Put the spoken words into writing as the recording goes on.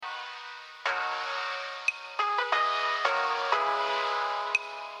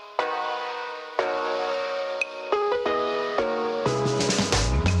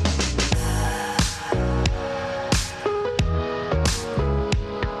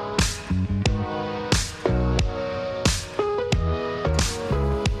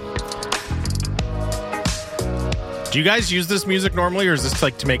Do you guys use this music normally, or is this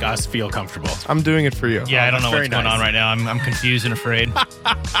like to make us feel comfortable? I'm doing it for you. Yeah, I don't know what's going nice. on right now. I'm confused and afraid.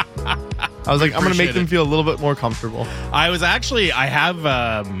 I was like, I'm going to make them feel a little bit more comfortable. I usually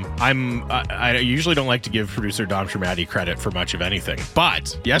don't like to give producer Dom Tremati credit for much of anything,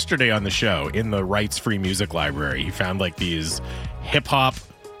 but yesterday on the show, in the rights-free music library, he found like these hip-hop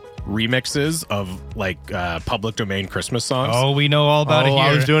remixes of like public domain Christmas songs. Oh, we know all about it here.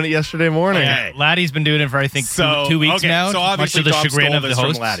 I was doing it yesterday morning. Okay. Laddie's been doing it for, I think, 2 weeks now. So obviously, much to the Dom chagrin stole of the this from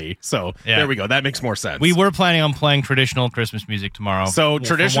hosts. Laddie. So there we go. That makes more sense. We were planning on playing traditional Christmas music tomorrow. So for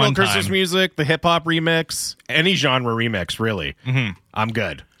traditional one Christmas time. music, the hip hop remix, any genre remix, really. Mm-hmm. I'm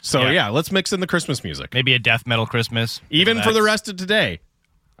good. So yeah, let's mix in the Christmas music. Maybe a death metal Christmas. Even for the rest of today.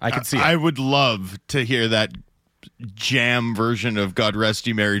 I could see it. I would love to hear that jam version of God Rest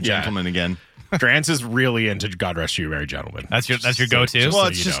You Merry Gentlemen again. Drance is really into God Rest You Merry Gentlemen. That's your go-to. Well,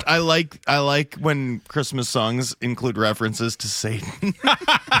 it's just I like when Christmas songs include references to Satan.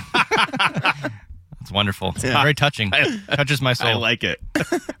 It's wonderful. It's very touching. Touches my soul. I like it.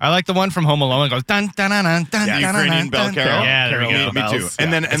 I like the one from Home Alone. It goes dun dun dun dun dun. Ukrainian bell carol. Yeah, there we go. Me too.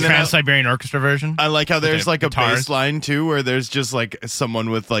 And then Trans-Siberian Orchestra version. I like how there's like a guitars. bass line too, where there's just like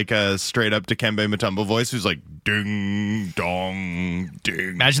someone with like a straight up Dikembe Mutombo voice who's like ding dong ding.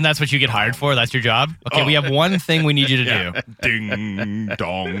 Imagine that's what you get hired for. That's your job. Okay, we have one thing we need you to do. Ding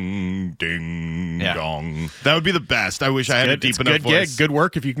dong ding dong. That would be the best. I wish I had a deep enough good voice. Gig, good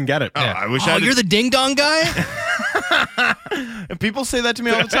work if you can get it. I wish I Oh, had you're the ding dong guy? And people say that to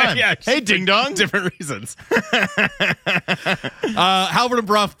me all the time. Yeah, hey, ding dong. Different reasons. Halbert and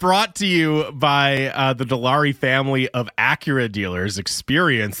Bruff brought to you by the Dilawri family of Acura dealers.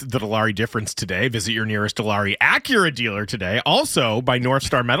 Experience the Dilawri difference today. Visit your nearest Dilawri Acura dealer today. Also by North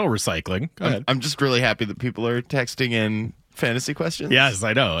Star Metal Recycling. Go ahead. I'm just really happy that people are texting in fantasy questions. Yes,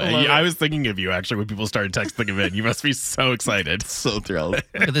 I know. love I was thinking of you actually when people started texting them in. You must be so excited. So thrilled.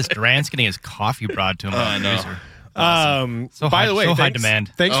 Look at this. Durant's getting his coffee brought to him. I know. So by high, the way, so high thanks-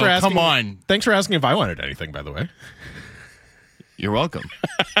 demand. Thanks for asking. Come on. Thanks for asking if I wanted anything, by the way. You're welcome.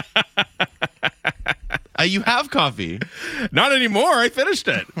 You have coffee. Not anymore. I finished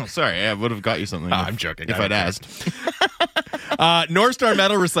it. Oh, sorry, I would have got you something. I'm joking. If I I'd don't care. asked. North Star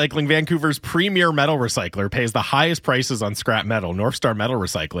Metal Recycling, Vancouver's premier metal recycler, pays the highest prices on scrap metal. North Star Metal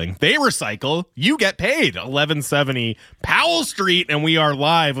Recycling. They recycle. You get paid. 1170 Powell Street. And we are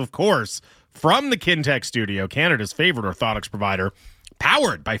live, of course, from the Kintech studio, Canada's favorite orthotics provider,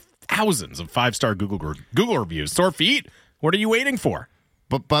 powered by thousands of 5-star Google reviews. Sore feet? What are you waiting for?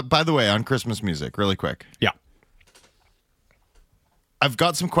 But by the way, on Christmas music, really quick. Yeah. I've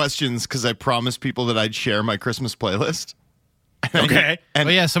got some questions because I promised people that I'd share my Christmas playlist. Okay. And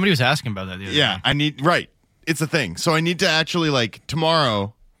Oh, yeah, somebody was asking about that the other yeah, day. it's a thing. So I need to actually like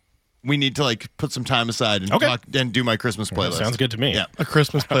tomorrow. We need to like put some time aside and talk and do my Christmas playlist. Sounds good to me. Yeah. A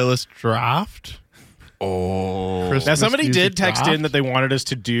Christmas playlist draft. Oh, Christmas Now, somebody music did text draft? in that they wanted us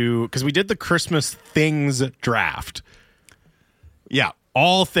to do, because we did the Christmas things draft. yeah.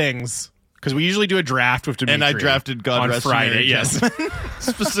 All things, because we usually do a draft with Dimitri. And I drafted God on Rest You Friday. Merry Yes.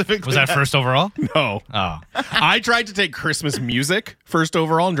 Specifically, Was that first overall? No. Oh. I tried to take Christmas music first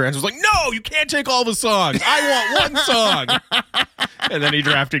overall, and Drance was like, no, you can't take all the songs. I want one song. And then he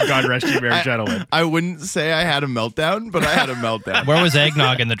drafted God Rest You Merry Gentlemen. I wouldn't say I had a meltdown, but I had a meltdown. Where was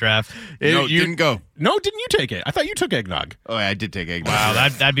eggnog in the draft? No, You- didn't go. No, didn't you take it? I thought you took eggnog. Oh, yeah, I did take eggnog. Wow,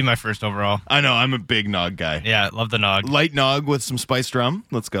 that'd be my first overall. I know. I'm a big nog guy. Yeah, love the nog. Light nog with some spiced rum.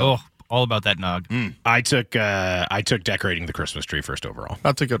 Let's go. Oh, all about that nog. I took decorating the Christmas tree first overall.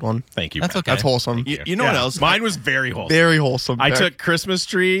 That's a good one. Thank you. That's Ben. okay. That's wholesome. You know what else? Mine was very wholesome. Very wholesome. I took Christmas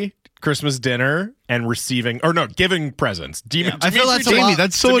tree, Christmas dinner, and giving presents. I feel that's a Jamie, lot.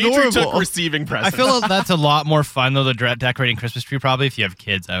 that's so Dimitri adorable. took receiving I presents. feel that's a lot more fun, though, the decorating Christmas tree, probably, if you have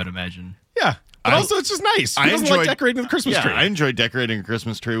kids, I would imagine. Yeah. But also, it's just nice. Who doesn't like decorating the Christmas tree? I enjoyed decorating a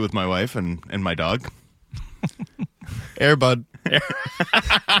Christmas tree with my wife and my dog. Airbud.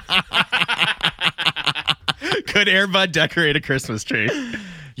 Could Airbud decorate a Christmas tree?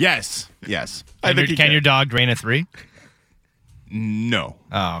 Yes. Can your dog drain a 3? No.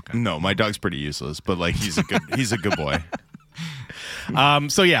 Oh, okay. No, my dog's pretty useless, but like he's a good boy.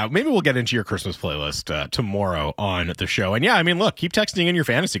 So yeah, maybe we'll get into your Christmas playlist tomorrow on the show. And yeah, I mean, look, keep texting in your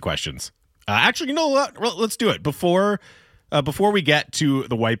fantasy questions. Actually, you know what? Well, let's do it before we get to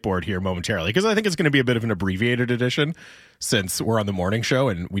the whiteboard here momentarily, because I think it's going to be a bit of an abbreviated edition since we're on the morning show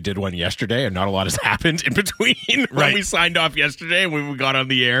and we did one yesterday and not a lot has happened in between when we signed off yesterday and when we got on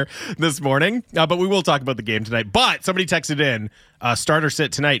the air this morning. But we will talk about the game tonight. But somebody texted in, start or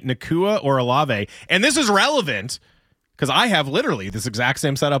sit tonight, Nakua or Olave. And this is relevant because I have literally this exact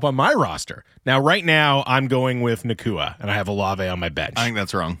same setup on my roster. Now, right now, I'm going with Nakua, and I have Olave on my bench. I think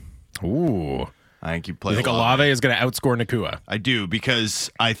that's wrong. Ooh. I think you play. You think Olave is going to outscore Nakua? I do, because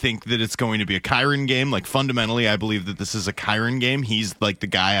I think that it's going to be a Kyron game. Like, fundamentally, I believe that this is a Kyron game. He's like the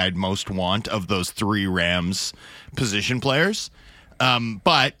guy I'd most want of those 3 Rams position players.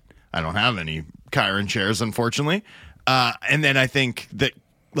 But I don't have any Kyron shares, unfortunately. And then I think that,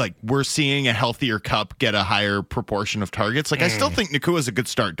 like, we're seeing a healthier Cup get a higher proportion of targets. Like, I still think Nakua is a good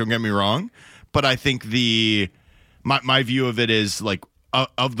start. Don't get me wrong. But I think my view of it is, like,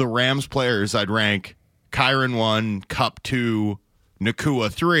 of the Rams players, I'd rank Kyron 1, Cup 2,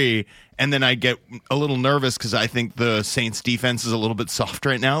 Nakua 3, and then I get a little nervous because I think the Saints defense is a little bit soft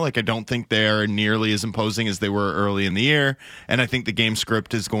right now. Like, I don't think they're nearly as imposing as they were early in the year, and I think the game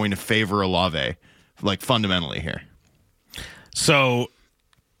script is going to favor Olave, like, fundamentally here. So,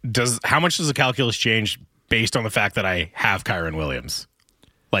 how much does the calculus change based on the fact that I have Kyron Williams?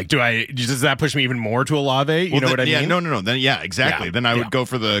 Like, does that push me even more to Olave? You know what I mean? No. Then, yeah, exactly. Then I would go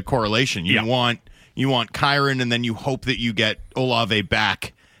for the correlation. You want Kyron, and then you hope that you get Olave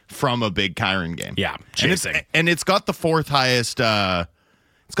back from a big Kyron game. Yeah, chasing. And it's got the fourth highest.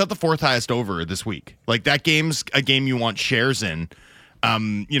 It's got the 4th highest over this week. Like, that game's a game you want shares in.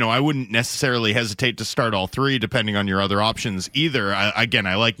 I wouldn't necessarily hesitate to start all 3, depending on your other options either. I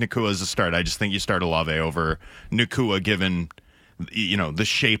like Nakua as a start. I just think you start Olave over Nakua, given the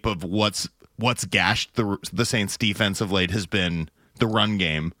shape of what's gashed the Saints defense of late has been the run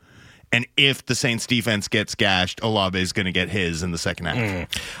game. And if the Saints defense gets gashed, Olave is going to get his in the second half.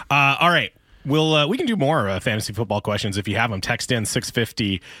 All right. We can do more fantasy football questions if you have them. Text in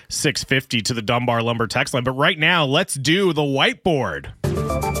 650 to the Dunbar Lumber text line. But right now, let's do the whiteboard.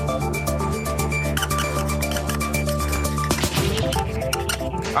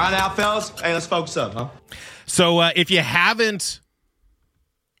 All right, now, fellas. Hey, let's focus up, huh? So if you haven't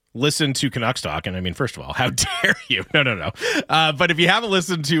listened to Canucks Talk, and I mean, first of all, how dare you? No. But if you haven't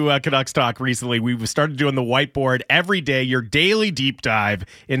listened to Canucks Talk recently, we've started doing the whiteboard every day, your daily deep dive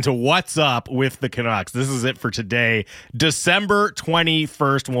into what's up with the Canucks. This is it for today, December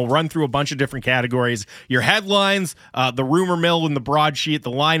 21st. And we'll run through a bunch of different categories. Your headlines, the rumor mill and the broadsheet,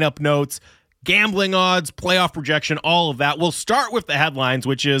 the lineup notes, gambling odds, playoff projection, all of that. We'll start with the headlines,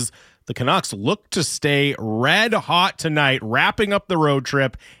 which is the Canucks look to stay red hot tonight, wrapping up the road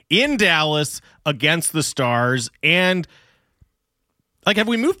trip in Dallas against the Stars. And, like, have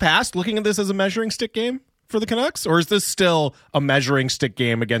we moved past looking at this as a measuring stick game for the Canucks? Or is this still a measuring stick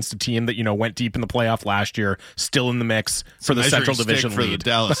game against a team that, went deep in the playoff last year, still in the mix for the Central Division for lead? The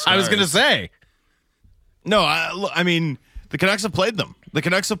Dallas Stars. I was going to say. No, I mean, the Canucks have played them.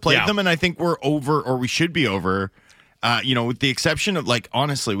 them, and I think we're over, or we should be over. With the exception of,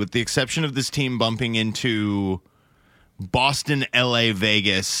 honestly, with the exception of this team bumping into Boston, LA,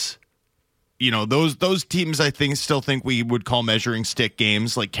 Vegas, those teams I still think we would call measuring stick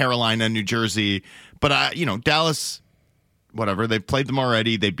games, like Carolina, New Jersey. But, Dallas, whatever, they've played them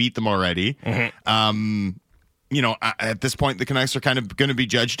already. They beat them already. Mm-hmm. At this point, the Canucks are kind of going to be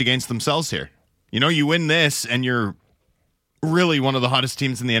judged against themselves here. You win this and you're really one of the hottest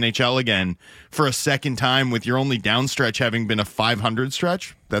teams in the NHL again for a second time, with your only down stretch having been a 500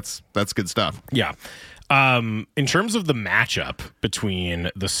 stretch. That's good stuff. Yeah. In terms of the matchup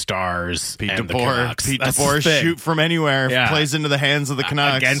between the Stars and the Canucks, Pete DeBoer shoot from anywhere, plays into the hands of the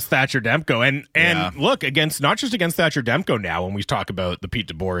Canucks against Thatcher Demko, and look, not just against Thatcher Demko now when we talk about the Pete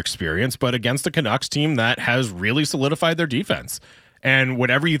DeBoer experience, but against a Canucks team that has really solidified their defense. And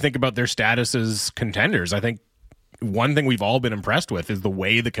whatever you think about their status as contenders, I think one thing we've all been impressed with is the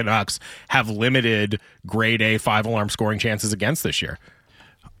way the Canucks have limited grade A 5-alarm scoring chances against this year.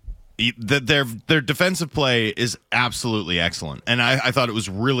 Their defensive play is absolutely excellent. And I thought it was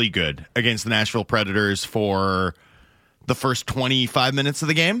really good against the Nashville Predators for the first 25 minutes of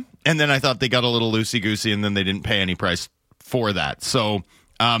the game. And then I thought they got a little loosey-goosey, and then they didn't pay any price for that. So,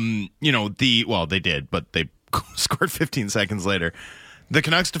 they did, but they scored 15 seconds later. The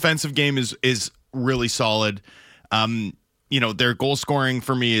Canucks defensive game is really solid. Their goal scoring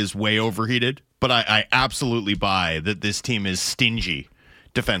for me is way overheated, but I absolutely buy that this team is stingy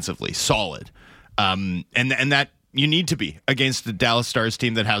defensively, solid. And that you need to be against the Dallas Stars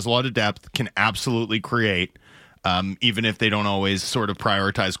team that has a lot of depth, can absolutely create, even if they don't always sort of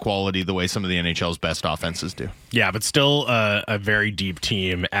prioritize quality the way some of the NHL's best offenses do. Yeah, but still a very deep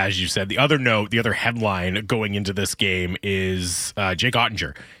team, as you said. The other headline going into this game is Jake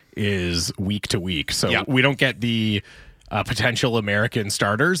Ottinger is week to week. So we don't get the potential American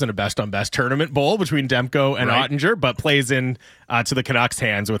starters in a best-on-best tournament bowl between Demko and Ottinger, but plays in to the Canucks'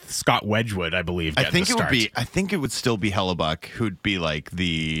 hands with Scott Wedgwood, I believe. I think it would still be Hellebuck who'd be like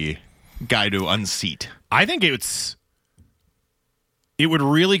the guy to unseat. I think it would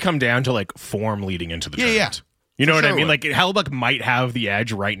really come down to like form leading into the tournament. You know what I mean? Like Hellebuck might have the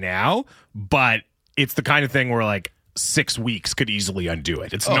edge right now, but it's the kind of thing where like 6 weeks could easily undo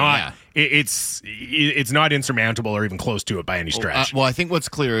it. It's it's not insurmountable or even close to it by any stretch. Well, I think what's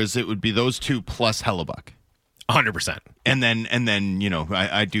clear is it would be those two plus Hellebuck. 100%. And then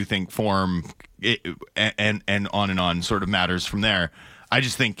I do think form and on sort of matters from there. I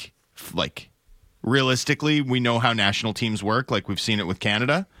just think like realistically, we know how national teams work. Like we've seen it with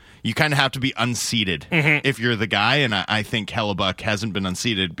Canada. You kind of have to be unseated if you're the guy. And I think Hellebuck hasn't been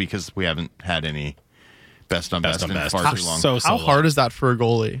unseated because we haven't had any best on best in far too long. How hard is that for a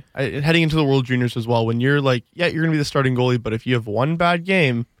goalie? Heading into the World Juniors as well, when you're like, you're going to be the starting goalie, but if you have one bad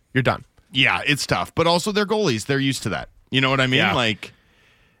game, you're done. Yeah, it's tough. But also they're goalies. They're used to that. You know what I mean? Yeah. Like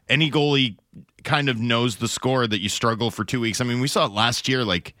any goalie kind of knows the score that you struggle for 2 weeks. I mean, we saw it last year.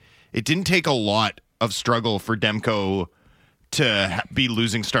 Like it didn't take a lot of struggle for Demko to be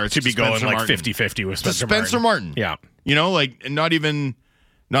losing starts. To be going like 50-50 with Spencer Martin. Yeah. You know, like not even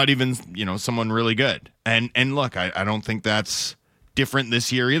someone really good. And look, I don't think that's different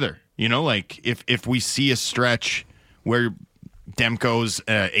this year either. You know, like if we see a stretch where Demko's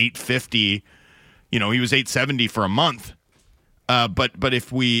 850, he was 870 for a month. But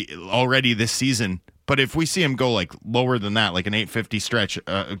if we already this season, but if we see him go like lower than that, like an 850 stretch,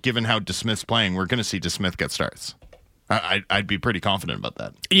 given how DeSmith's playing, we're going to see DeSmith get starts. I'd be pretty confident about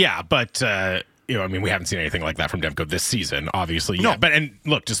that. Yeah, but I mean, we haven't seen anything like that from Demko this season, obviously. No. Yeah. But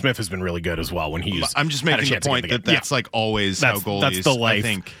look, DeSmith has been really good as well when he's. I'm just making the point that that's like always how goalies. That's the life, I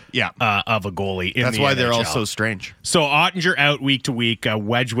think, of a goalie. That's why they're NHL. all so strange. So Ottinger out week to week.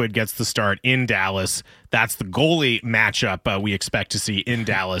 Wedgwood gets the start in Dallas. That's the goalie matchup we expect to see in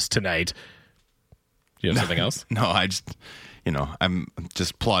Dallas tonight. Do you have something else? No, I just. I'm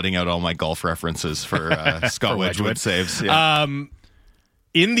just plotting out all my golf references for Scott Wedgwood saves. Yeah.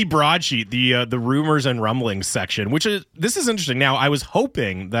 In the broadsheet, the rumors and rumblings section, this is interesting. Now, I was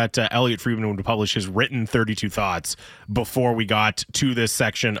hoping that Elliot Friedman would publish his written 32 thoughts before we got to this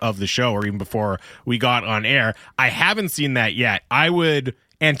section of the show, or even before we got on air. I haven't seen that yet. I would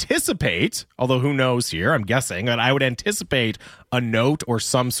anticipate, although who knows here, I'm guessing, but I would anticipate a note or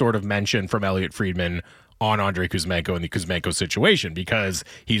some sort of mention from Elliot Friedman on Andrei Kuzmenko and the Kuzmenko situation, because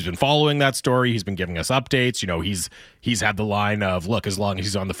he's been following that story. He's been giving us updates. He's had the line of, look, as long as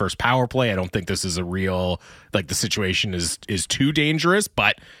he's on the first power play, I don't think this is a real, like, the situation is too dangerous.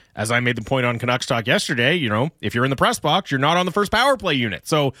 But as I made the point on Canucks Talk yesterday, if you're in the press box, you're not on the first power play unit.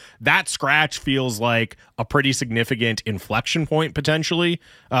 So that scratch feels like a pretty significant inflection point potentially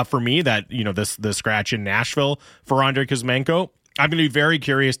for me, that, the scratch in Nashville for Andrei Kuzmenko. I'm going to be very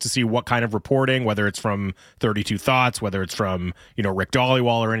curious to see what kind of reporting, whether it's from 32 Thoughts, whether it's from, Rick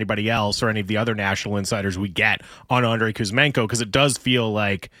Dollywall or anybody else or any of the other national insiders we get on Andrei Kuzmenko, because it does feel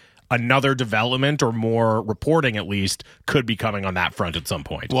like another development or more reporting at least could be coming on that front at some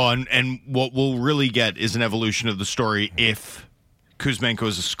point. Well, and what we'll really get is an evolution of the story if Kuzmenko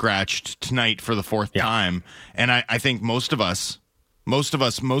is scratched tonight for the fourth time. And I think most close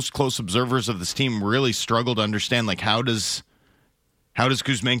observers of this team really struggle to understand, like, how does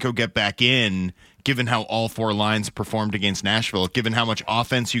Kuzmenko get back in, given how all four lines performed against Nashville, given how much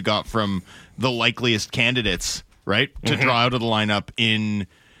offense you got from the likeliest candidates, right, to draw out of the lineup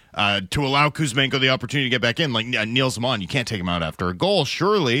to allow Kuzmenko the opportunity to get back in? Like Niels Zaman, you can't take him out after a goal,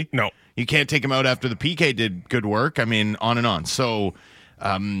 surely. No. You can't take him out after the PK did good work. I mean, on and on. So,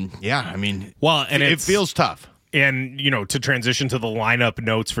 it feels tough. And, to transition to the lineup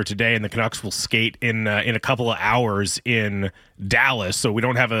notes for today, and the Canucks will skate in a couple of hours in Dallas, so we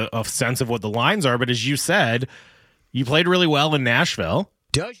don't have a sense of what the lines are. But as you said, you played really well in Nashville.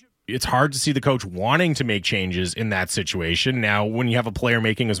 It's hard to see the coach wanting to make changes in that situation. Now, when you have a player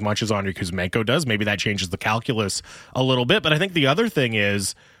making as much as Andrei Kuzmenko does, maybe that changes the calculus a little bit. But I think the other thing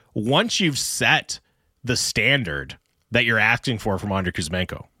is, once you've set the standard that you're asking for from Andrei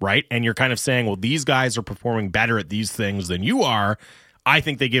Kuzmenko, right? And you're kind of saying, well, these guys are performing better at these things than you are. I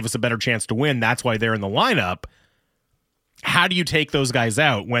think they give us a better chance to win. That's why they're in the lineup. How do you take those guys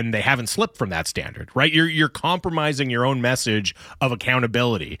out when they haven't slipped from that standard, right? You're compromising your own message of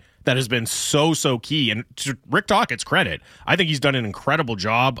accountability that has been so key. And to Rick Tocchet's credit, I think he's done an incredible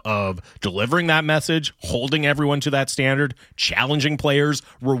job of delivering that message, holding everyone to that standard, challenging players,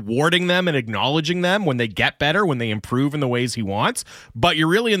 rewarding them and acknowledging them when they get better, when they improve in the ways he wants. But you're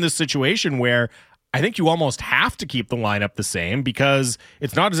really in this situation where I think you almost have to keep the lineup the same because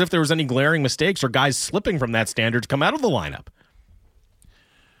it's not as if there was any glaring mistakes or guys slipping from that standard to come out of the lineup.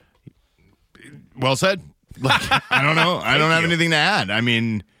 Well said. Like, I don't know. I don't have anything to add. I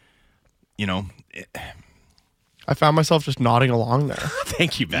mean, I found myself just nodding along there.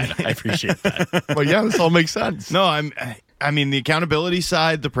 Thank you, Ben. I appreciate that. But yeah, this all makes sense. No, I mean the accountability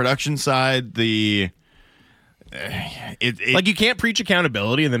side, the production side, like you can't preach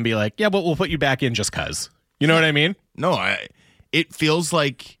accountability and then be like, yeah, but we'll put you back in just cause. You know what I mean? No, it feels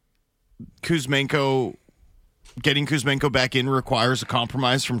like getting Kuzmenko back in requires a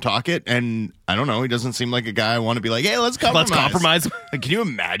compromise from Tocchet, and I don't know, he doesn't seem like a guy I want to be like, hey, let's compromise. Like, can you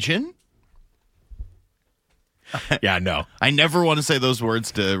imagine? Yeah, no. I never want to say those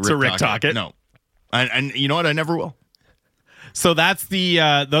words to Rick Tocchet. No. And you know what? I never will. So that's the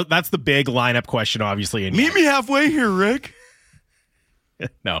big lineup question, obviously. Meet me halfway here, Rick.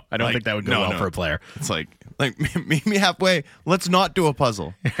 No, I don't think that would go well for a player. It's like meet me halfway. Let's not do a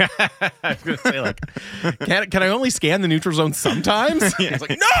puzzle. I was going to say, like, can I only scan the neutral zone sometimes? It's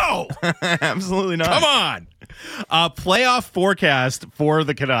like, no, absolutely not. Come on. Playoff forecast for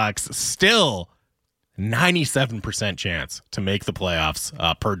the Canucks still 97% chance to make the playoffs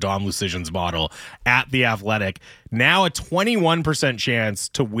per Dom Lucian's model at The Athletic. Now a 21% chance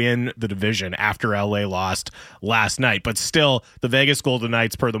to win the division after LA lost last night. But still, the Vegas Golden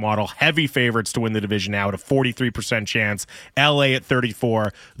Knights, per the model, heavy favorites to win the division now at a 43% chance. LA at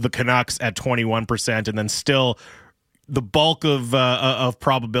 34%, the Canucks at 21%, and then still the bulk of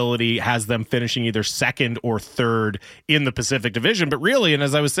probability has them finishing either second or third in the Pacific Division. But really, and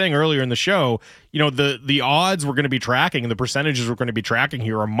as I was saying earlier in the show, the odds we're going to be tracking and the percentages we're going to be tracking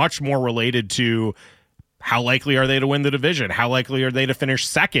here are much more related to how likely are they to win the division? How likely are they to finish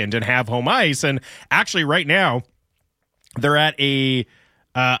second and have home ice? And actually right now, they're at a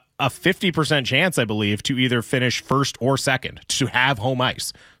 50% chance, I believe, to either finish first or second, to have home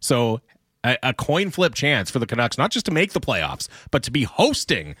ice. So a coin flip chance for the Canucks, not just to make the playoffs, but to be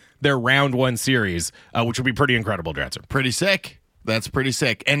hosting their round one series, which would be pretty incredible, Drancer. Pretty sick. That's pretty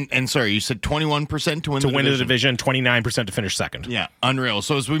sick. And sorry, you said 21% to win the division, 29% to finish second. Yeah, unreal.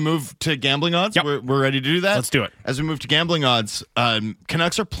 So as we move to gambling odds, yep. we're ready to do that? Let's do it. As we move to gambling odds,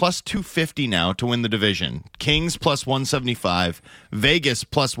 Canucks are plus 250 now to win the division. Kings plus 175. Vegas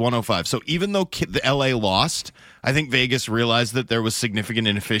plus 105. So even though the LA lost, I think Vegas realized that there was significant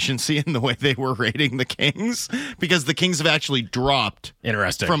inefficiency in the way they were rating the Kings, because the Kings have actually dropped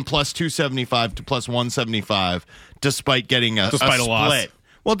from plus 275 to plus 175 despite getting a split. Loss.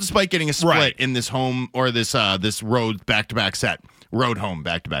 Well, despite getting a split in this home or this road back-to-back set. Road home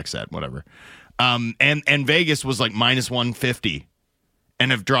back-to-back set, whatever. And Vegas was like minus 150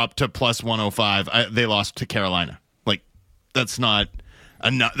 and have dropped to plus 105. They lost to Carolina. Like, that's not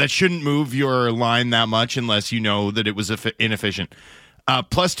enough. That shouldn't move your line that much unless you know that it was inefficient.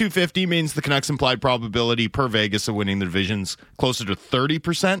 Plus 250 means the Canucks' implied probability per Vegas of winning the division's closer to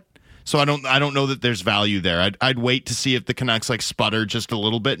 30%. So I don't know that there's value there. I'd wait to see if the Canucks like sputter just a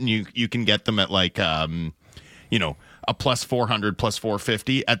little bit, and you can get them at like a plus 400, plus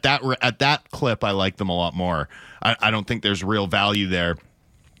 450. At that clip, I like them a lot more. I don't think there's real value there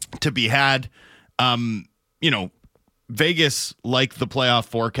to be had. Vegas, like the playoff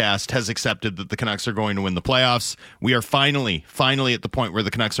forecast, has accepted that the Canucks are going to win the playoffs. We are finally at the point where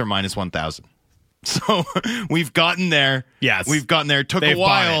the Canucks are minus 1,000. So we've gotten there. Yes, we've gotten there. It took a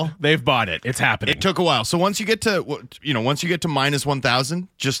while. They've bought it. It's happening. It took a while. So once you get to minus 1,000,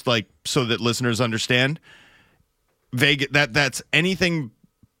 just like so that listeners understand, Vegas that's anything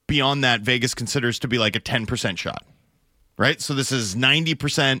beyond that Vegas considers to be like a 10% shot, right? So this is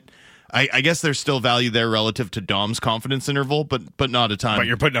 90%. I guess there's still value there relative to Dom's confidence interval, but not a ton. But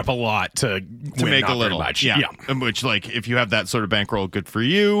you're putting up a lot to make a little. Much. Yeah. Which, like, if you have that sort of bankroll, good for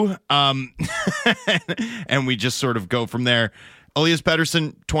you. And we just sort of go from there. Elias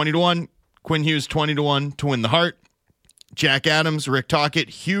Pettersson, 20-1. Quinn Hughes, 20-1 to win the Hart. Jack Adams, Rick Tocchet,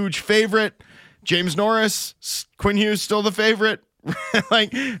 huge favorite. James Norris, Quinn Hughes, still the favorite.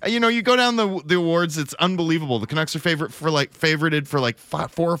 Like, you go down the awards, it's unbelievable. The Canucks are favorited for like 4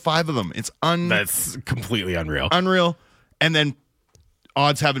 or 5 of them. That's completely unreal. And then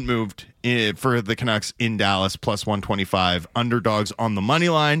odds haven't moved for the Canucks in Dallas, plus 125. Underdogs on the money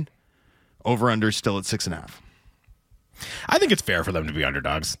line. Over/under still at 6.5. I think it's fair for them to be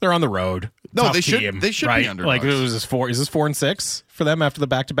underdogs. They're on the road. No, Tough they team, should. They should right? be underdogs. Like, is this 4 and 6 for them after the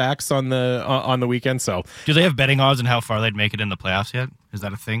back-to-backs on the weekend? So, do they have betting odds on how far they'd make it in the playoffs yet? Is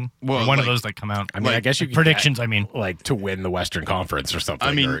that a thing? Well, or one of those that come out. I mean, I guess you could predictions. Like to win the Western Conference or something.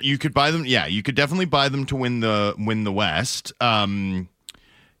 I mean, you could buy them. Yeah, you could definitely buy them to win the West.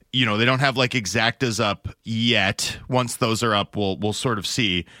 they don't have like exactas up yet. Once those are up, we'll sort of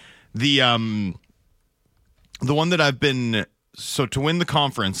see. The one that I've been, so to win the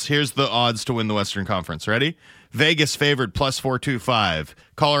conference, here's the odds to win the Western Conference. Ready? Vegas favored plus 425,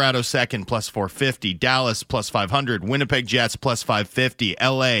 Colorado second plus 450, Dallas plus 500, Winnipeg Jets plus 550,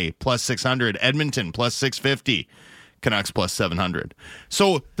 LA plus 600, Edmonton plus 650, Canucks plus 700.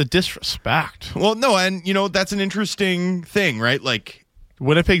 So The disrespect. well, no, and that's an interesting thing, right? Like,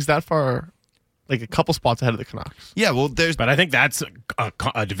 Winnipeg's that far, like a couple spots ahead of the Canucks. yeah, well, there's But I think that's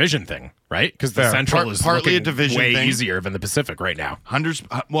a division thing, right? Because the Fair. Central is Partly a looking division way thing. easier than the Pacific right now. hundreds.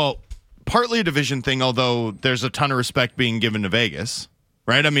 Well, partly a division thing, although there's a ton of respect being given to Vegas,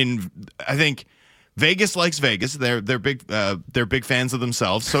 right? I mean, I think Vegas likes Vegas. They're big fans of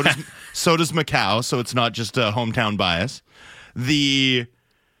themselves. So does Macau. So it's not just a hometown bias.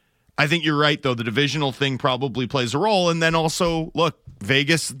 I think you're right though. The divisional thing probably plays a role, and then also look,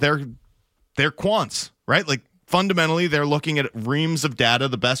 Vegas, they're quants, right? Like fundamentally, they're looking at reams of data,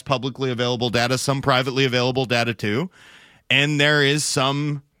 the best publicly available data, some privately available data too, and there is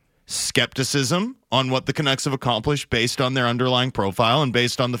some skepticism on what the Canucks have accomplished based on their underlying profile and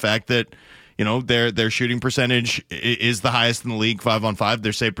based on the fact that their shooting percentage is the highest in the league, 5-on-5.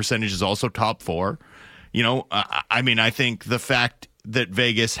 Their save percentage is also top 4. I mean, I think the fact that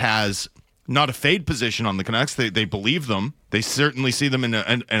Vegas has not a fade position on the Canucks, they believe them. They certainly see them in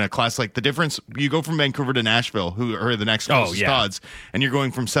a class. Like the difference, you go from Vancouver to Nashville, who are the next closest odds, and you're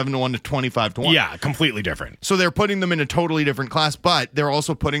going from 7-1 to 25-1. Yeah, completely different. So they're putting them in a totally different class, but they're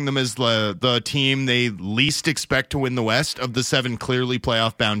also putting them as the team they least expect to win the West of the 7 clearly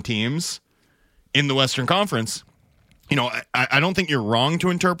playoff-bound teams in the Western Conference. I don't think you're wrong to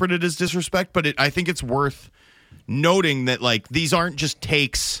interpret it as disrespect, but I think it's worth noting that like these aren't just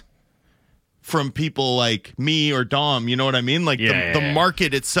takes from people like me or Dom. You know what I mean? Like the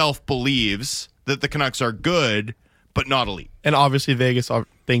market itself believes that the Canucks are good, but not elite. And obviously Vegas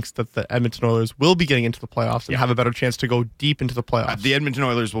thinks that the Edmonton Oilers will be getting into the playoffs and have a better chance to go deep into the playoffs. The Edmonton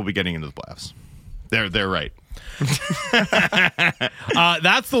Oilers will be getting into the playoffs. They're right.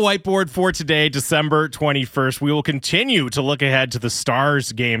 That's the whiteboard for today, December 21st. We will continue to look ahead to the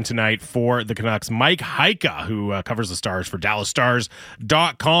Stars game tonight for the Canucks. Mike Heika, who covers the Stars for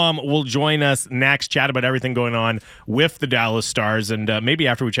DallasStars.com, will join us next, chat about everything going on with the Dallas Stars. And maybe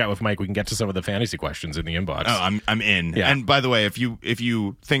after we chat with Mike, we can get to some of the fantasy questions in the inbox. Oh, I'm in. Yeah. And by the way, if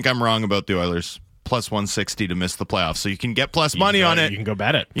you think I'm wrong about the Oilers, plus 160 to miss the playoffs. So you can get plus money on it. You can go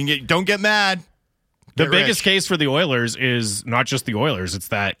bet it. Don't get mad. The biggest case for the Oilers is not just the Oilers. It's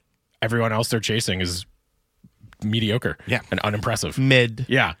that everyone else they're chasing is mediocre and unimpressive. Mid.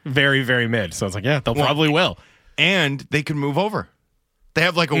 Yeah, very, very mid. So it's like, they'll probably will. And they can move over. They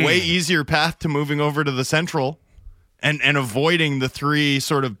have like a way easier path to moving over to the Central and avoiding the 3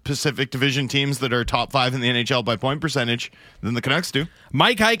 sort of Pacific Division teams that are top 5 in the NHL by point percentage than the Canucks do.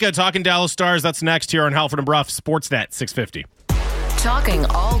 Mike Heika talking Dallas Stars. That's next here on Halford and Bruff, Sportsnet 650. Talking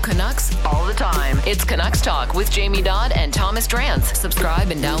all Canucks all the time. It's Canucks Talk with Jamie Dodd and Thomas Drance.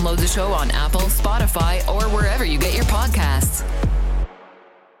 Subscribe and download the show on Apple, Spotify, or wherever you get your podcasts.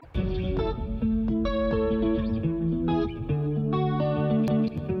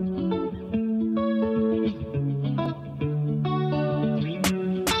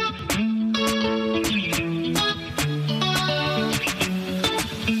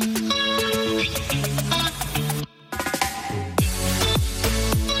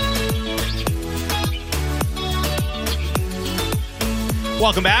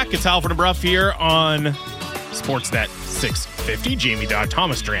 Welcome back. It's Halford and Bruff here on Sportsnet 650. Jamie Dodd,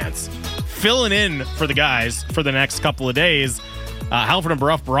 Thomas Drance, filling in for the guys for the next couple of days. Halford and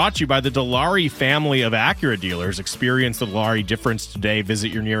Bruff brought to you by the Dilawri family of Acura dealers. Experience the Dilawri difference today.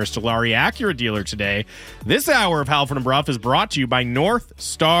 Visit your nearest Dilawri Acura dealer today. This hour of Halford and Bruff is brought to you by North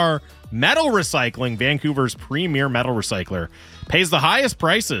Star Metal Recycling, Vancouver's premier metal recycler. Pays the highest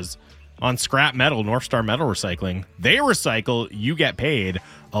prices on scrap metal. North Star Metal Recycling. They recycle, you get paid.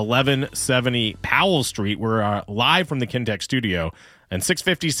 1170 Powell Street. We're live from the Kintech studio. And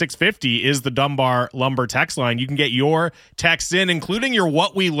 650 is the Dunbar Lumber text line. You can get your texts in, including your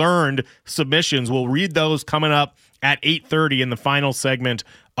What We Learned submissions. We'll read those coming up at 8:30 in the final segment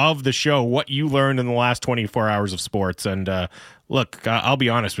of the show. What you learned in the last 24 hours of sports. And look, I'll be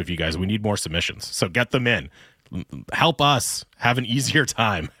honest with you guys. We need more submissions. So get them in. Help us have an easier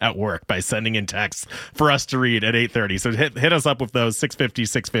time at work by sending in texts for us to read at 8:30. So hit us up with those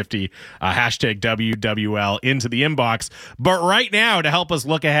 650, hashtag WWL into the inbox. But right now, to help us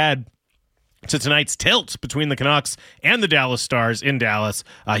look ahead to tonight's tilt between the Canucks and the Dallas Stars in Dallas,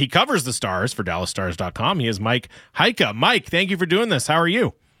 he covers the Stars for DallasStars.com. He is Mike Heika. Mike, thank you for doing this. How are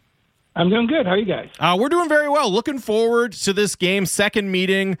you? I'm doing good. How are you guys? We're doing very well. Looking forward to this game, second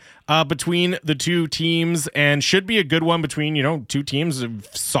meeting between the two teams, and should be a good one between, two teams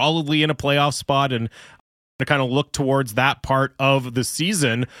solidly in a playoff spot and to kind of look towards that part of the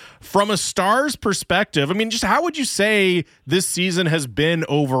season. From a Stars perspective, I mean, just how would you say this season has been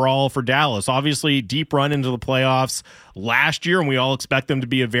overall for Dallas? Obviously, deep run into the playoffs last year, and we all expect them to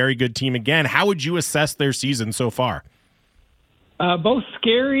be a very good team again. How would you assess their season so far? Both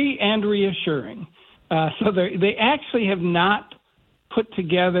scary and reassuring. So they actually have not put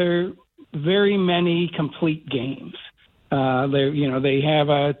together very many complete games. They have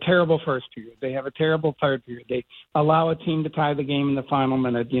a terrible first period. They have a terrible third period. They allow a team to tie the game in the final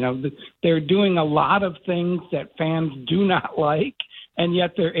minute. They're doing a lot of things that fans do not like, and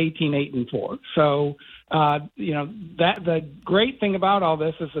yet they're 18-8-4. So, that the great thing about all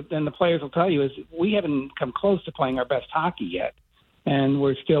this is that, and the players will tell you, is we haven't come close to playing our best hockey yet, and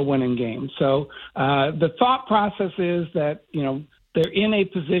we're still winning games. So the thought process is that, they're in a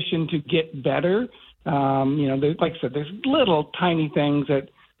position to get better. Like I said, there's little tiny things that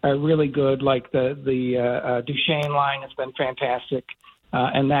are really good, like the Duchesne line has been fantastic,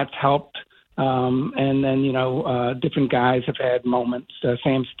 and that's helped. And then, different guys have had moments.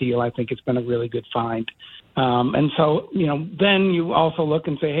 Sam Steele, I think, has been a really good find. And so, then you also look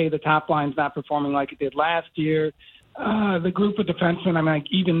and say, hey, the top line's not performing like it did last year. The group of defensemen, like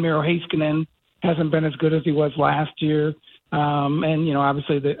even Miro Heiskanen hasn't been as good as he was last year. And,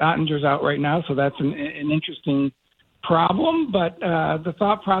 obviously the Ottinger's out right now, so that's an interesting problem. But the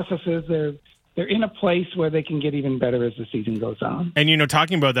thought process is they're in a place where they can get even better as the season goes on. And,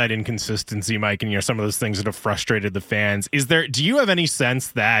 talking about that inconsistency, Mike, and, some of those things that have frustrated the fans, do you have any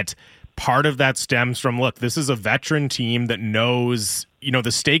sense that part of that stems from, look, this is a veteran team that knows,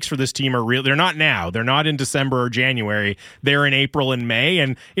 the stakes for this team are real. They're not now. They're not in December or January. They're in April and May.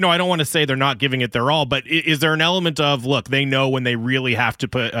 And, I don't want to say they're not giving it their all, but is there an element of, look, they know when they really have to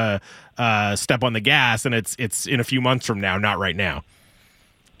put step on the gas, and it's in a few months from now, not right now?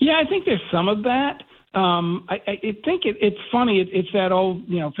 Yeah, I think there's some of that. I think it's funny. It's that old,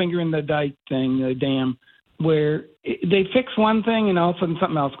 finger in the dike thing, the dam, where they fix one thing and all of a sudden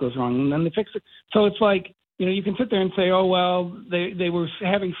something else goes wrong, and then they fix it. So it's like, you can sit there and say, oh, well, they were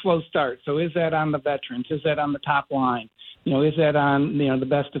having slow starts. So is that on the veterans? Is that on the top line? Is that on, the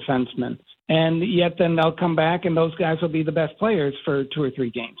best defensemen? And yet then they'll come back and those guys will be the best players for 2 or 3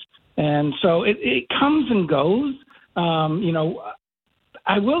 games. And so it comes and goes.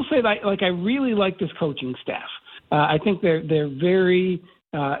 I will say that, I really like this coaching staff. I think they're very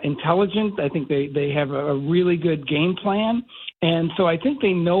intelligent. I think they have a really good game plan. And so I think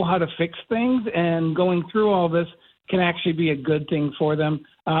they know how to fix things, and going through all this can actually be a good thing for them.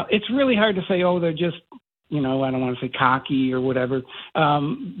 It's really hard to say, oh, they're just, I don't want to say cocky or whatever.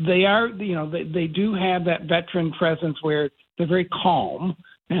 They are, they do have that veteran presence where they're very calm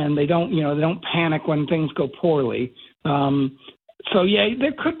and they don't panic when things go poorly. So, yeah,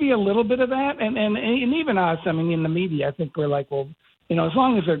 there could be a little bit of that. And even us, in the media, I think we're like, well, as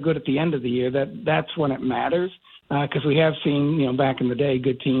long as they're good at the end of the year, that's when it matters. Because we have seen, back in the day,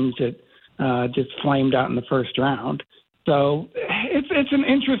 good teams that just flamed out in the first round. So it's an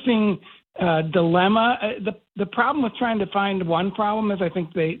interesting dilemma. The problem with trying to find one problem is I think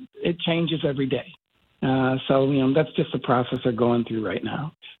it changes every day. So that's just the process they're going through right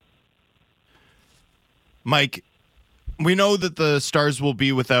now. Mike, we know that the Stars will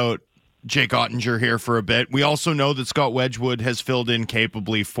be without Jake Ottinger here for a bit. We also know that Scott Wedgwood has filled in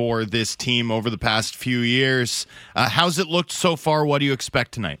capably for this team over the past few years. How's it looked so far? What do you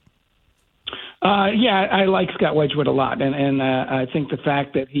expect tonight? Yeah, I like Scott Wedgwood a lot, and I think the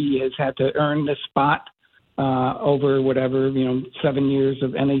fact that he has had to earn this spot over 7 years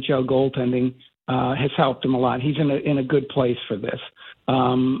of NHL goaltending has helped him a lot. He's in a good place for this.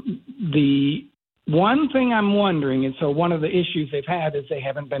 The one thing I'm wondering, and so one of the issues they've had is they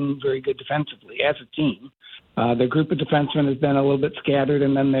haven't been very good defensively as a team. Their group of defensemen has been a little bit scattered,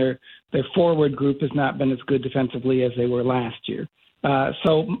 and then their forward group has not been as good defensively as they were last year.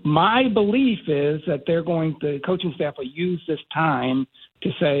 So my belief is that the coaching staff will use this time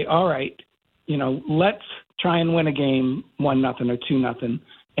to say, all right, let's try and win a game 1-0 or 2-0,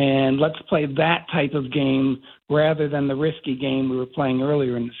 and let's play that type of game rather than the risky game we were playing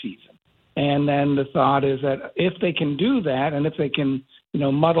earlier in the season. And then the thought is that if they can do that, and if they can,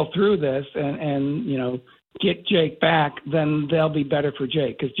 muddle through this and get Jake back, then they'll be better for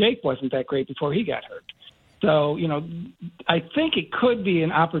Jake, because Jake wasn't that great before he got hurt. So, I think it could be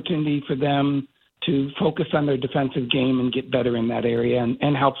an opportunity for them to focus on their defensive game and get better in that area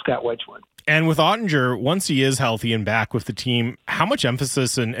and help Scott Wedgwood. And with Ottinger, once he is healthy and back with the team, how much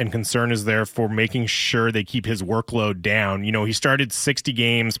emphasis and concern is there for making sure they keep his workload down? You know, he started 60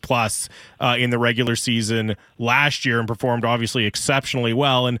 games plus in the regular season last year and performed obviously exceptionally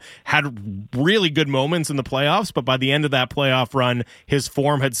well and had really good moments in the playoffs. But by the end of that playoff run, his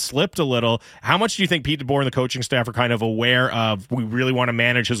form had slipped a little. How much do you think Pete DeBoer and the coaching staff are kind of aware of, we really want to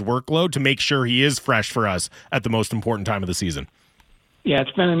manage his workload to make sure he is fresh for us at the most important time of the season? Yeah,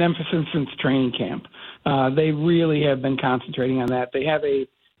 it's been an emphasis since training camp. They really have been concentrating on that. They have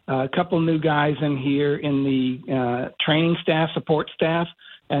a couple new guys in here in the training staff, support staff,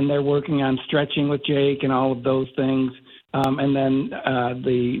 and they're working on stretching with Jake and all of those things. And then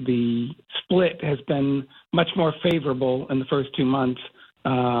the split has been much more favorable in the first 2 months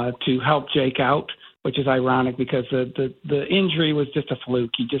to help Jake out, which is ironic because the injury was just a fluke.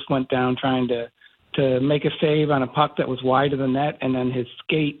 He just went down trying to make a save on a puck that was wide of the net, and then his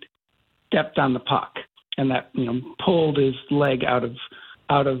skate stepped on the puck, and that pulled his leg out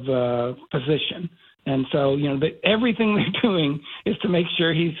of position. And so everything they're doing is to make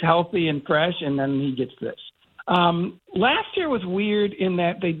sure he's healthy and fresh, and then he gets this. Last year was weird in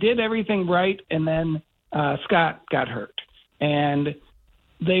that they did everything right, and then Scott got hurt, and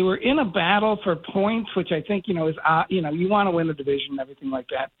they were in a battle for points, which I think, is, you want to win the division and everything like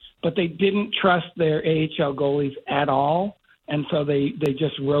that. But they didn't trust their AHL goalies at all. And so they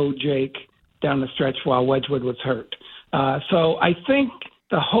just rode Jake down the stretch while Wedgwood was hurt. So I think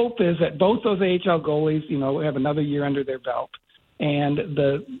the hope is that both those AHL goalies, have another year under their belt. And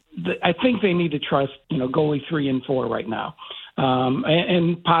I think they need to trust, goalie 3 and 4 right now.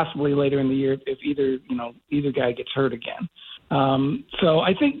 And possibly later in the year if either guy gets hurt again. So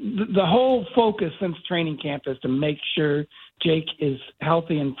I think the whole focus since training camp is to make sure Jake is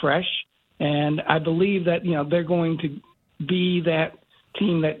healthy and fresh. And I believe that, they're going to be that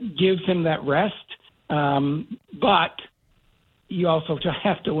team that gives him that rest. But you also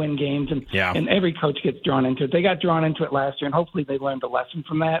have to win games, and every coach gets drawn into it. They got drawn into it last year, and hopefully they learned a lesson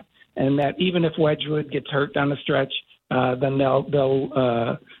from that. And that even if Wedgwood gets hurt down the stretch, then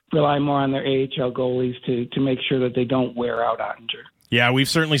they'll rely more on their AHL goalies to make sure that they don't wear out Ottinger. Yeah, we've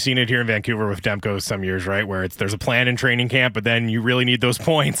certainly seen it here in Vancouver with Demko some years, right? Where there's a plan in training camp, but then you really need those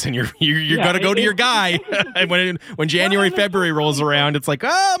points, and you're got to go to your guy. And when January, February rolls around, it's like,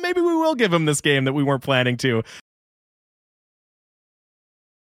 maybe we will give him this game that we weren't planning to.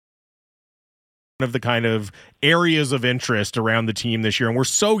 Of the kind of areas of interest around the team this year, and we're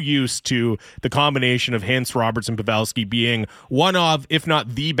so used to the combination of Hintz, Robertson, Pavelski being one of, if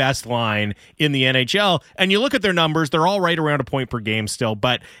not the best line in the NHL. And you look at their numbers, they're all right around a point per game still,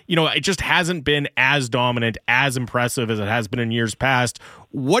 but it just hasn't been as dominant, as impressive as it has been in years past.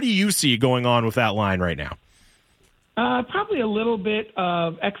 What do you see going on with that line right now? Probably a little bit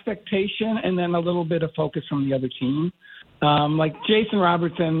of expectation and then a little bit of focus from the other team. Like Jason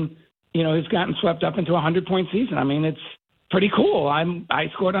Robertson, has gotten swept up into a 100-point season. I mean, it's pretty cool. I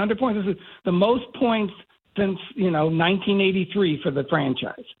scored 100 points. This is the most points since, 1983 for the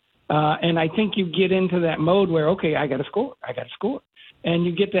franchise. And I think you get into that mode where, okay, I got to score. And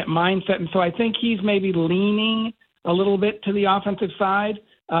you get that mindset. And so I think he's maybe leaning a little bit to the offensive side.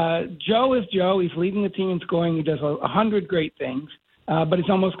 Joe is Joe. He's leading the team in scoring. He does 100 great things, but it's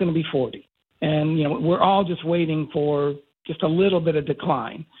almost going to be 40. And, we're all just waiting for just a little bit of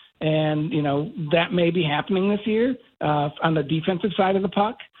decline. And, that may be happening this year on the defensive side of the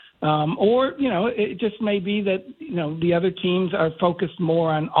puck. Or, it just may be that, the other teams are focused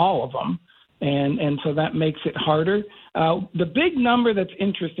more on all of them. And so that makes it harder. The big number that's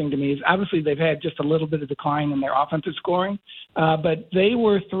interesting to me is obviously they've had just a little bit of decline in their offensive scoring. But they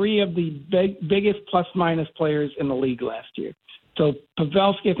were 3 of the biggest plus-minus players in the league last year. So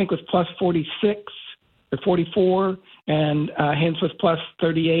Pavelski, I think, was plus 46 or 44. And Hintz was plus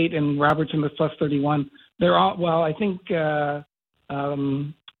 38, and Robertson was plus 31. They're all, well, I think Hintz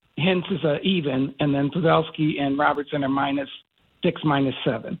is even, and then Pavelski and Robertson are -6,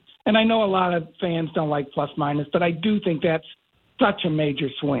 -7. And I know a lot of fans don't like plus-minus, but I do think that's such a major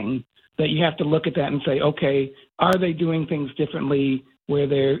swing that you have to look at that and say, okay, are they doing things differently where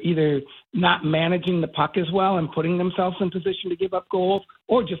they're either not managing the puck as well and putting themselves in position to give up goals,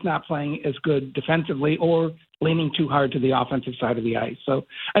 or just not playing as good defensively, or leaning too hard to the offensive side of the ice. So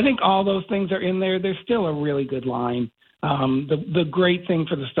I think all those things are in there. They're still a really good line. The great thing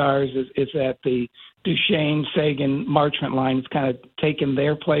for the Stars is that the Duchesne, Sagan, Marchment line has kind of taken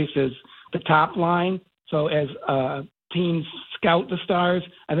their place as the top line. So as teams scout the Stars,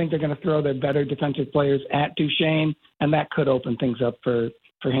 I think they're going to throw their better defensive players at Duchesne, and that could open things up for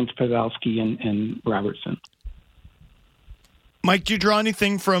Hintz, Pavelski, and Robertson. Mike, do you draw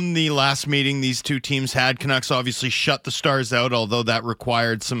anything from the last meeting these two teams had? Canucks obviously shut the Stars out, although that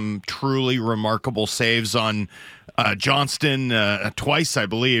required some truly remarkable saves on Johnston twice, I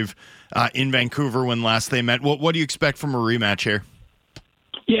believe, in Vancouver when last they met. What do you expect from a rematch here?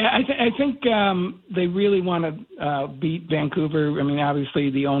 Yeah, I think they really want to beat Vancouver. I mean, obviously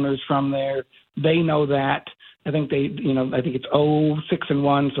the owners from there, they know that. I think I think it's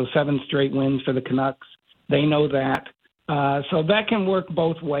 6-1, so 7 straight wins for the Canucks. They know that. So that can work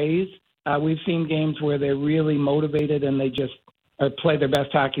both ways. We've seen games where they're really motivated and they just play their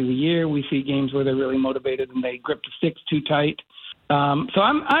best hockey of the year. We see games where they're really motivated and they grip the sticks too tight. So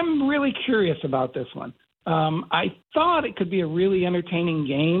I'm really curious about this one. I thought it could be a really entertaining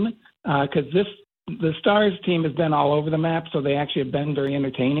game because the Stars team has been all over the map, so they actually have been very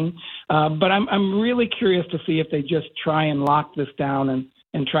entertaining. But I'm really curious to see if they just try and lock this down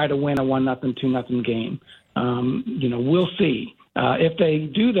and try to win a 1-0, 2-0 game. We'll see. If they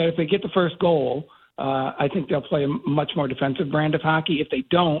do that, if they get the first goal, I think they'll play a much more defensive brand of hockey. If they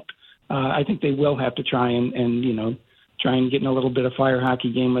don't, I think they will have to try and get in a little bit of fire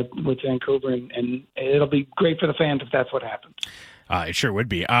hockey game with Vancouver, and it'll be great for the fans if that's what happens. It sure would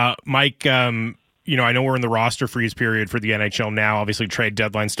be. Mike, I know we're in the roster freeze period for the NHL now. Obviously, trade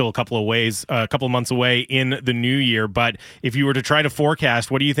deadline still a couple of months away in the new year. But if you were to try to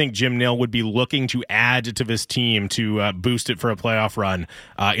forecast, what do you think Jim Nill would be looking to add to this team to boost it for a playoff run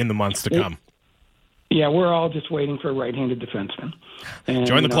in the months to come? Yeah, we're all just waiting for a right-handed defenseman. And,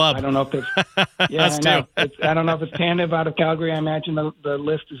 join the club. I don't know if it's Us too. I don't know if it's Tanev out of Calgary. I imagine the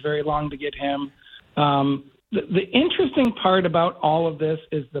list is very long to get him. The interesting part about all of this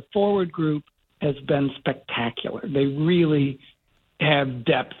is the forward group has been spectacular. They really have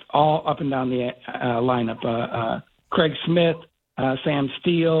depth all up and down the lineup. Craig Smith, Sam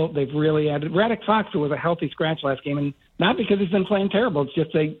Steele, they've really added. Radek Foxer was a healthy scratch last game, and not because he's been playing terrible. It's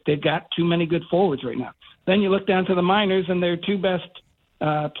just they've got too many good forwards right now. Then you look down to the minors, and their two best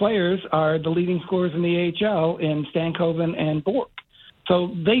players are the leading scorers in the AHL in Stankoven and Bork.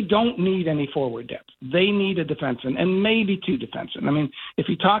 So they don't need any forward depth. They need a defenseman and maybe two defensemen. I mean, if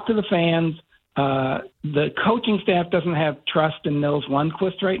you talk to the fans, the coaching staff doesn't have trust in Nils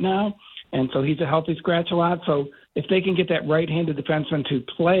Lundqvist right now, and so he's a healthy scratch a lot. So if they can get that right-handed defenseman to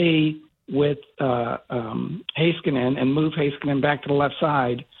play with Heiskanen and move Heiskanen back to the left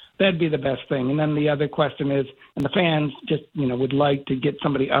side, that'd be the best thing. And then the other question is, and the fans just would like to get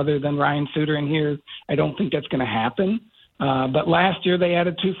somebody other than Ryan Suter in here. I don't think that's going to happen. But last year they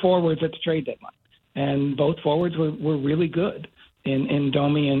added 2 forwards at the trade deadline, and both forwards were really good in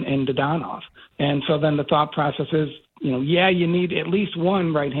Domi and Dodonov. And so then the thought process is, you need at least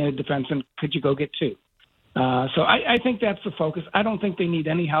one right-handed defenseman. Could you go get 2? So I think that's the focus. I don't think they need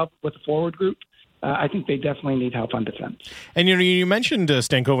any help with the forward group. I think they definitely need help on defense. And you mentioned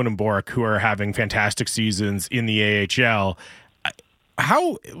Stankoven and Bork, who are having fantastic seasons in the AHL.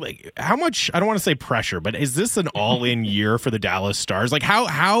 How much, I don't want to say pressure, but is this an all-in year for the Dallas Stars? Like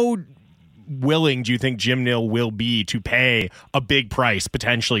how willing do you think Jim Nill will be to pay a big price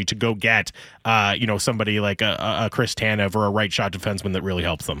potentially to go get somebody like a Chris Tanev or a right shot defenseman that really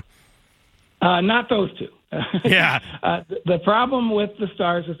helps them? Not those two. Yeah. The problem with the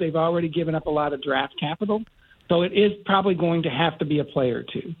Stars is they've already given up a lot of draft capital, so it is probably going to have to be a player or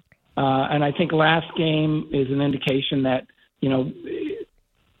two. And I think last game is an indication that,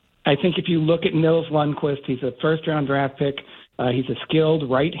 I think if you look at Nils Lundqvist, he's a first-round draft pick. He's a skilled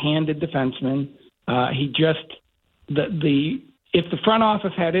right-handed defenseman. If the front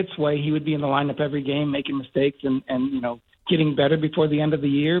office had its way, he would be in the lineup every game, making mistakes and getting better before the end of the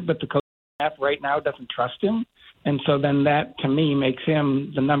year. But the coaching staff right now doesn't trust him, and so then that to me makes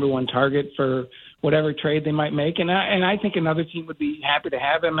him the number one target for whatever trade they might make. And I think another team would be happy to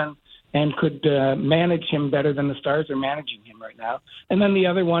have him and could manage him better than the Stars are managing him right now. And then the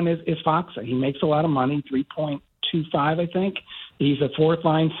other one is Foxa. He makes a lot of money, $3.25, I think. He's a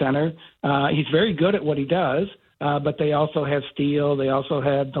fourth-line center. He's very good at what he does, but they also have Steele. They also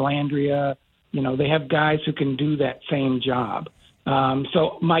have Delandria. They have guys who can do that same job.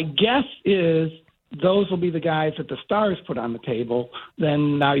 So my guess is those will be the guys that the Stars put on the table.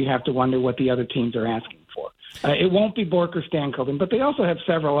 Then now you have to wonder what the other teams are asking for. It won't be Bork or Stankoven, but they also have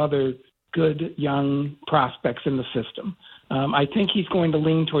several other good young prospects in the system. I think he's going to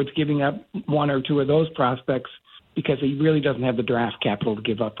lean towards giving up 1 or 2 of those prospects because he really doesn't have the draft capital to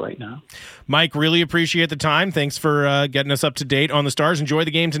give up right now. Mike, really appreciate the time. Thanks for getting us up to date on the Stars. Enjoy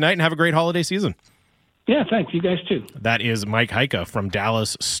the game tonight and have a great holiday season. Yeah, thanks. You guys too. That is Mike Heika from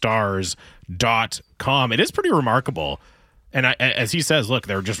DallasStars.com. It is pretty remarkable. And as he says, look,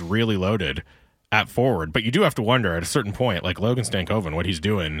 they're just really loaded. at forward, but you do have to wonder at a certain point, like Logan Stankoven, what he's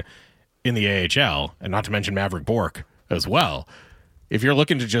doing in the AHL, and not to mention Maverick Bourque as well. If you're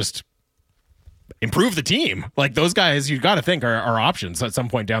looking to just improve the team, like those guys, you've got to think are options at some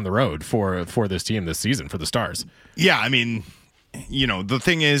point down the road for this team this season, for the Stars. Yeah, I mean, the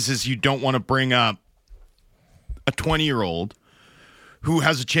thing is you don't want to bring up a 20-year-old who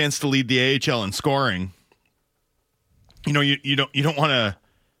has a chance to lead the AHL in scoring. You don't want to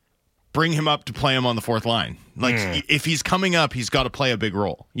bring him up to play him on the fourth line. Like, if he's coming up, he's got to play a big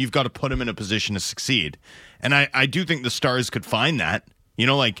role. You've got to put him in a position to succeed. And I do think the Stars could find that.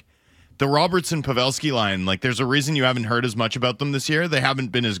 Like the Robertson-Pavelski line, like there's a reason you haven't heard as much about them this year. They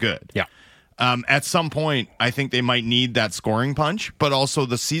haven't been as good. Yeah. At some point, I think they might need that scoring punch, but also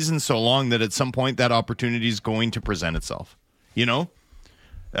the season's so long that at some point that opportunity is going to present itself.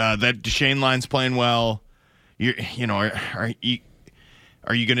 That Duchesne line's playing well.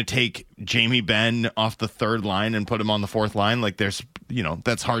 Are you going to take Jamie Benn off the third line and put him on the fourth line? Like there's,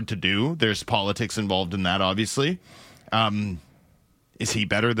 that's hard to do. There's politics involved in that, obviously. Is he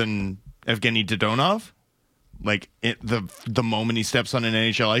better than Evgeny Dodonov? Like the moment he steps on an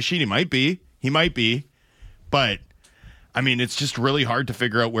NHL ice sheet, he might be. But I mean, it's just really hard to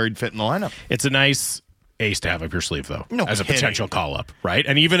figure out where he'd fit in the lineup. It's a nice ace to have up your sleeve, though, no as kidding. A potential call up, right?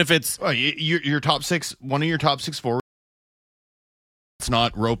 And even if it's your top six, one of your top six forwards, it's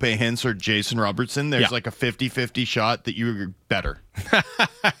not Rope Hintz or Jason Robertson, there's like a 50-50 shot that you're better.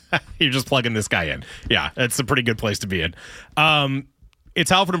 You're just plugging this guy in. Yeah, it's a pretty good place to be in. It's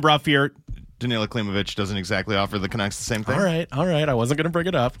Halford and Bruff here. Danila Klimovich doesn't exactly offer the Canucks the same thing. All right. I wasn't going to bring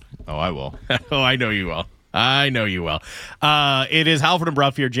it up. Oh, I will. Oh, I know you will. It is Halford and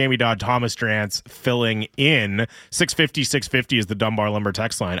Bruff here. Jamie Dodd, Thomas Drance filling in. 650 is the Dunbar Lumber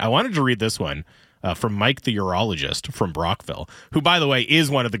text line. I wanted to read this one. From Mike the urologist from Brockville, who, by the way, is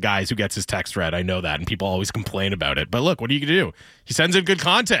one of the guys who gets his text read. I know that, and people always complain about it. But look, what are you going to do? He sends in good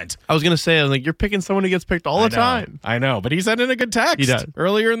content. I was going to say, you're picking someone who gets picked all the time. I know, but he sent in a good text. He does.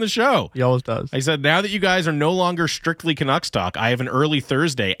 Earlier in the show. He always does. I said, now that you guys are no longer strictly Canucks talk, I have an early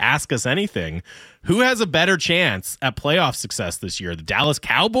Thursday. Ask us anything. Who has a better chance at playoff success this year? The Dallas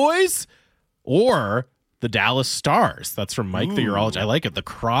Cowboys or the Dallas Stars? That's from Mike the urologist. I like it. The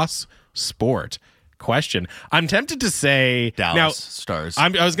cross sport question. I'm tempted to say Dallas Stars. I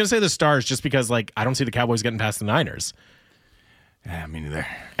was going to say the Stars just because I don't see the Cowboys getting past the Niners. Yeah, me neither.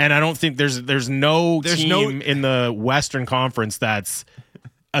 And I don't think there's no team in the Western Conference that's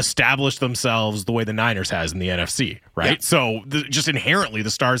established themselves the way the Niners has in the NFC, right? Yeah. So just inherently the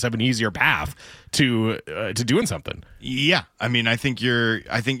Stars have an easier path to doing something. Yeah. I mean, I think you're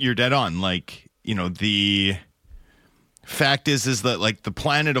dead on. The fact is that the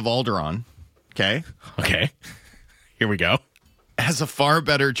planet of Alderaan, Okay. Here we go. Has a far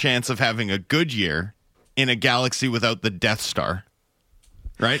better chance of having a good year in a galaxy without the Death Star.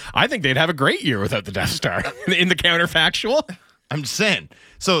 Right? I think they'd have a great year without the Death Star. In the counterfactual. I'm just saying.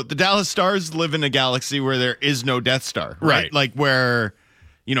 So the Dallas Stars live in a galaxy where there is no Death Star. Right? Like where,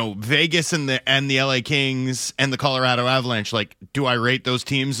 Vegas and the LA Kings and the Colorado Avalanche, do I rate those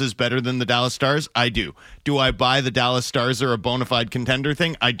teams as better than the Dallas Stars? I do. Do I buy the Dallas Stars are a bona fide contender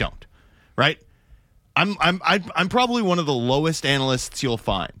thing? I don't. Right? I'm probably one of the lowest analysts you'll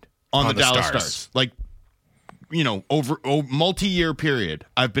find on the Dallas Stars. Over a multi-year period,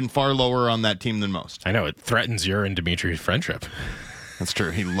 I've been far lower on that team than most. I know it threatens your and Dimitri's friendship. That's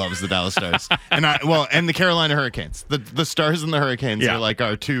true. He loves the Dallas Stars, and the Carolina Hurricanes. The Stars and the Hurricanes are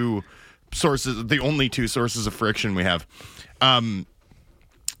our two sources, the only two sources of friction we have.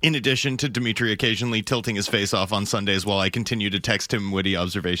 In addition to Dimitri occasionally tilting his face off on Sundays while I continue to text him witty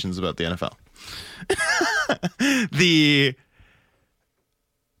observations about the NFL. The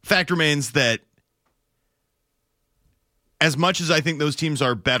fact remains that as much as I think those teams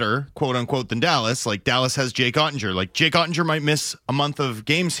are better, quote unquote, than Dallas, Dallas has Jake Ottinger. Jake Ottinger might miss a month of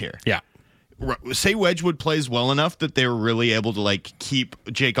games here. Yeah. Say Wedgwood plays well enough that they're really able to keep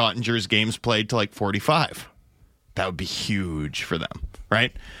Jake Ottinger's games played to 45. That would be huge for them,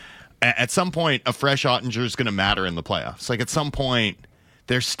 right? At some point, a fresh Ottinger is going to matter in the playoffs. At some point,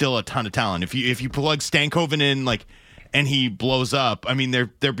 there's still a ton of talent. If you plug Stankoven in, and he blows up, I mean,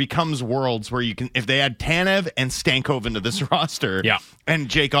 there becomes worlds where you can, if they add Tanev and Stankoven to this roster, and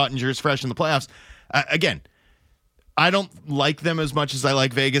Jake Ottinger is fresh in the playoffs, again, I don't like them as much as I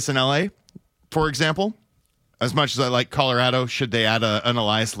like Vegas and LA, for example. As much as I like Colorado, should they add an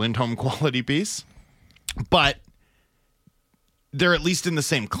Elias Lindholm quality piece? But they're at least in the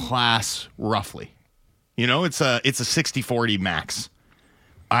same class, roughly. It's a 60-40 max.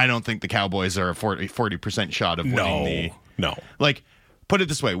 I don't think the Cowboys are a 40% shot of winning No. put it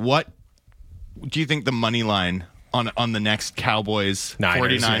this way. What do you think the money line on the next Cowboys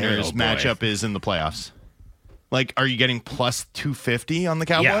 49ers matchup is in the playoffs? Like, are you getting plus 250 on the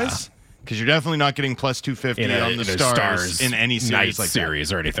Cowboys? Because you're definitely not getting plus 250 on the Stars in any series like series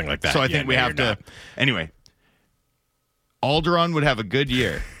that. Or anything like that. So I think we have to. Not. Anyway, Alderaan would have a good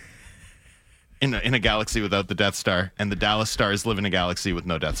year in a galaxy without the Death Star, and the Dallas Stars live in a galaxy with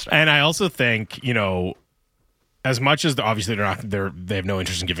no Death Star. And I also think, as much as obviously they have no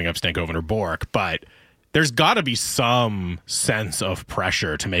interest in giving up Stankoven or Bork, but there's got to be some sense of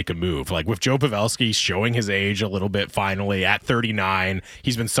pressure to make a move. Like with Joe Pavelski showing his age a little bit finally at 39,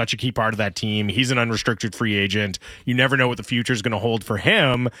 he's been such a key part of that team. He's an unrestricted free agent. You never know what the future is going to hold for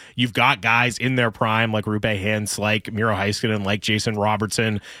him. You've got guys in their prime like Rupe Hintz, like Miro Heiskanen, like Jason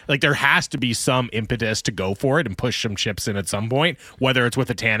Robertson. Like there has to be some impetus to go for it and push some chips in at some point, whether it's with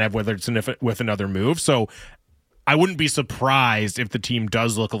a Tanev, whether it's with another move. So I wouldn't be surprised if the team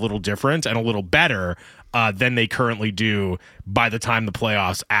does look a little different and a little better than they currently do by the time the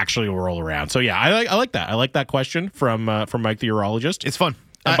playoffs actually roll around. So yeah, I like that. I like that question from Mike the Urologist. It's fun.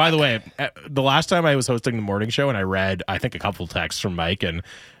 And by the way, the last time I was hosting the morning show and I read, I think, a couple texts from Mike, and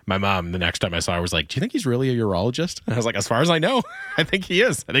my mom, the next time I saw her, was like, "Do you think he's really a urologist?" And I was like, "As far as I know, I think he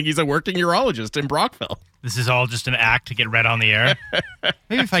is. I think he's a working urologist in Brockville." This is all just an act to get read on the air.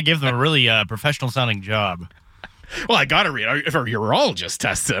 Maybe if I give them a really professional sounding job. Well, I got to read. If a urologist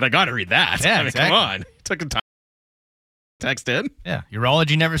tests it, I got to read that. Yeah, I mean, exactly. Come on. Took a time. Text in. Yeah,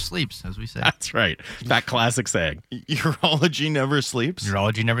 urology never sleeps, as we say. That's right. That classic saying. Urology never sleeps.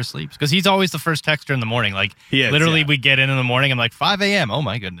 Urology never sleeps. Because he's always the first texter in the morning. Like, he is, literally, we get in the morning, I'm like, 5 a.m. Oh,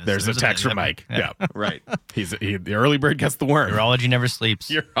 my goodness. There's a text from Mike. Yeah. Right. The early bird gets the worm. Urology never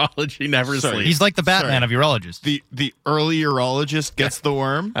sleeps. Urology never sleeps. He's like the Batman of urologists. The early urologist gets the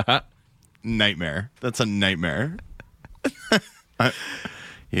worm. Nightmare. That's a nightmare.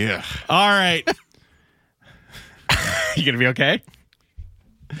 Yeah. All right. You gonna be okay?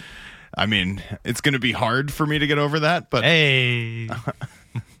 I mean, it's gonna be hard for me to get over that, but hey.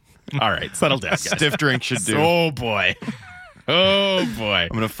 All right, settle down, guys. Stiff drink should do. Oh boy. Oh boy. I'm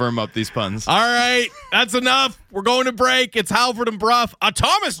gonna firm up these puns. All right, that's enough. We're going to break. It's Halford and Bruff.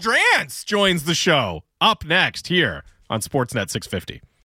 Thomas Drance joins the show up next here on Sportsnet 650.